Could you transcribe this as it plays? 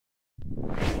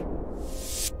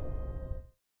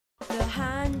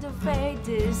hand of fate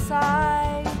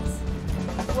decides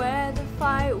where the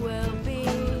fight will be.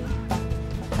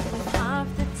 With half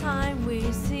the time we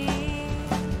see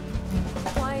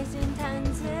twice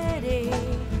intensity.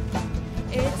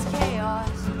 It's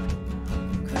chaos,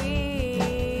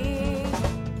 Krieg.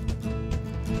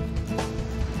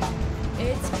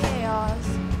 It's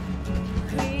chaos,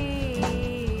 Krieg.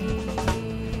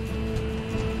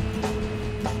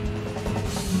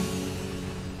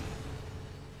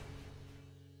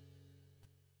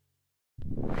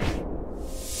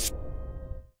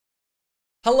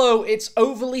 Hello, it's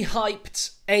overly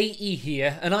hyped AE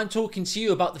here, and I'm talking to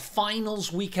you about the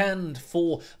finals weekend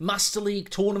for Master League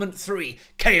Tournament 3,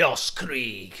 Chaos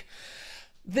Krieg.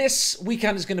 This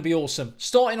weekend is going to be awesome.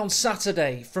 Starting on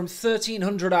Saturday from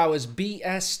 1300 hours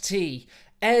BST,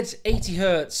 Ed,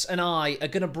 80Hz, and I are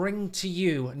going to bring to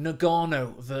you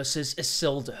Nagano versus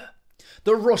Isildur.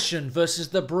 The Russian versus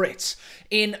the Brit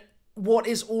in what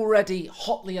is already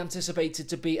hotly anticipated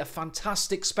to be a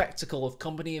fantastic spectacle of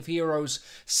Company of Heroes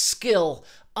skill,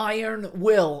 iron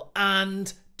will,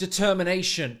 and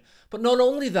determination. But not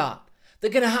only that, they're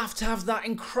going to have that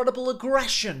incredible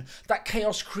aggression that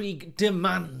Chaos Krieg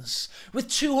demands. With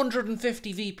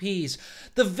 250 VPs,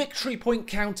 the victory point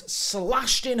count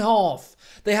slashed in half.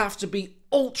 They have to be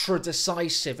ultra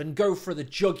decisive and go for the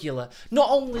jugular. Not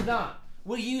only that,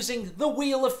 we're using the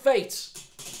Wheel of Fate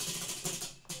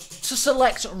to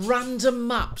select random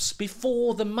maps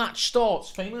before the match starts.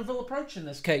 Feymanville approach in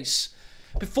this case.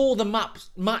 Before the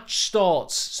match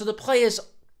starts. So the players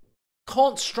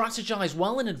can't strategize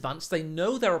well in advance. They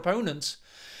know their opponent.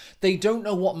 They don't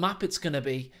know what map it's going to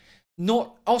be.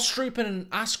 Not Ostrupen and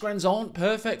Askrens aren't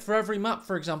perfect for every map,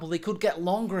 for example. They could get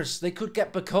Longres. They could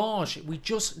get Bacage. We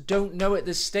just don't know at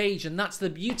this stage. And that's the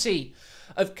beauty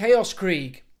of Chaos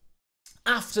Krieg.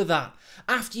 After that,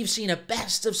 after you've seen a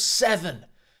best of 7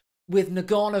 with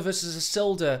Nagano versus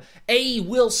Isildur, A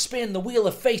will spin the Wheel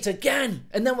of Fate again,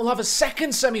 and then we'll have a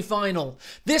second semi-final,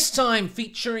 this time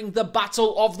featuring the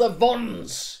Battle of the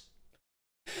Vons.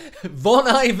 Von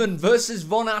Ivan versus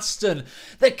Von Asten,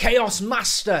 the Chaos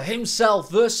Master himself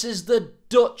versus the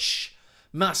Dutch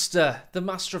Master, the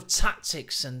Master of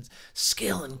Tactics and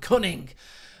Skill and Cunning,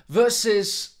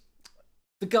 versus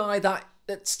the guy that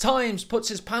at times puts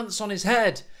his pants on his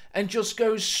head and just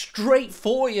goes straight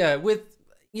for you with,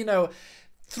 you know,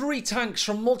 3 tanks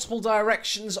from multiple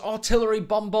directions, artillery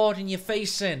bombarding your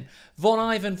face in. Von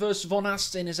Ivan versus Von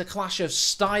Asten is a clash of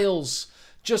styles,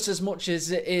 just as much as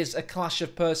it is a clash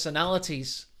of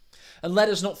personalities. And let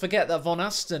us not forget that Von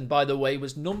Asten, by the way,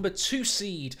 was number 2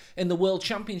 seed in the World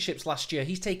Championships last year.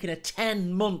 He's taken a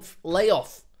 10-month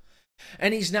layoff.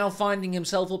 And he's now finding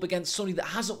himself up against somebody that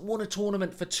hasn't won a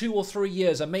tournament for 2 or 3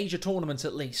 years, a major tournament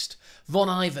at least. Von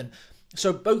Ivan.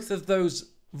 So both of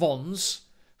those Vons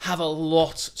have a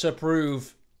lot to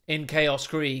prove in Chaos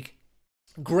Krieg.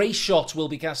 Grey Shot will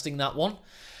be casting that one.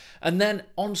 And then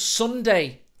on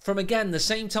Sunday, from again the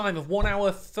same time of 1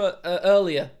 hour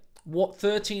earlier,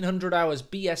 1300 hours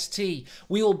BST,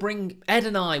 we will bring, Ed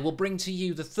and I will bring to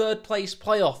you the 3rd place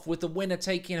playoff with the winner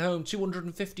taking home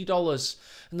 $250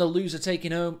 and the loser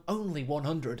taking home only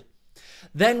 $100.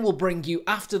 Then we'll bring you,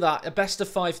 after that, a best of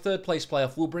 5 3rd place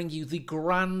playoff. We'll bring you the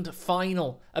grand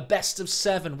final, a best of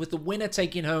 7, with the winner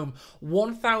taking home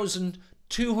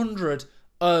 1,200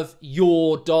 of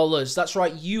your dollars. That's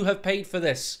right, you have paid for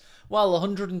this. Well,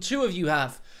 102 of you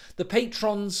have. The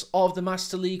patrons of the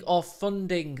Master League are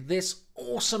funding this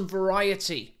awesome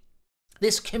variety,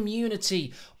 this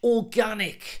community,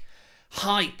 organic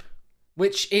hype,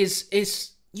 which is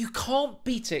you can't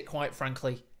beat it, quite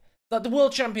frankly. Like the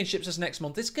World Championships is next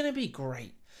month. It's going to be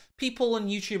great. People on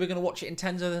YouTube are going to watch it in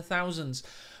tens of thousands.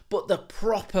 But the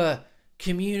proper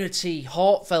community,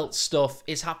 heartfelt stuff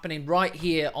is happening right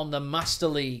here on the Master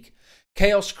League.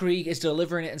 Chaos Krieg is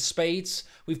delivering it in spades.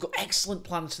 We've got excellent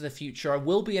plans for the future. I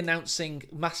will be announcing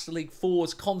Master League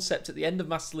 4's concept at the end of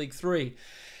Master League 3.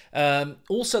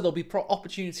 Also, there'll be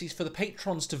opportunities for the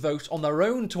patrons to vote on their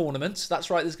own tournaments. That's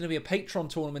right, there's going to be a patron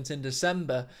tournament in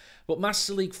December. But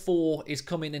Master League 4 is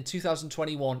coming in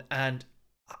 2021, and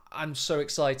I'm so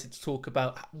excited to talk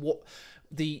about what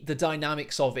the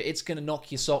dynamics of it. It's going to knock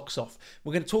your socks off.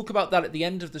 We're going to talk about that at the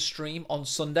end of the stream on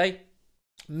Sunday.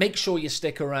 Make sure you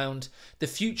stick around. The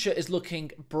future is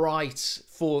looking bright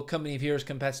for Company of Heroes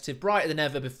Competitive, brighter than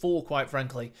ever before, quite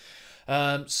frankly.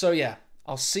 So yeah,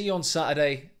 I'll see you on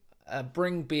Saturday.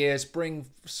 Bring beers, bring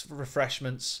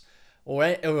refreshments, or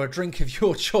a drink of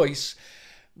your choice.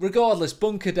 Regardless,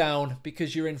 bunker down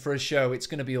because you're in for a show. It's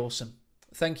going to be awesome.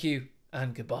 Thank you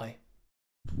and goodbye.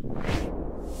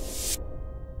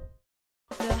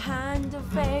 The hand of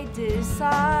fate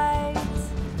decides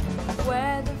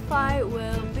where the fight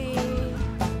will be.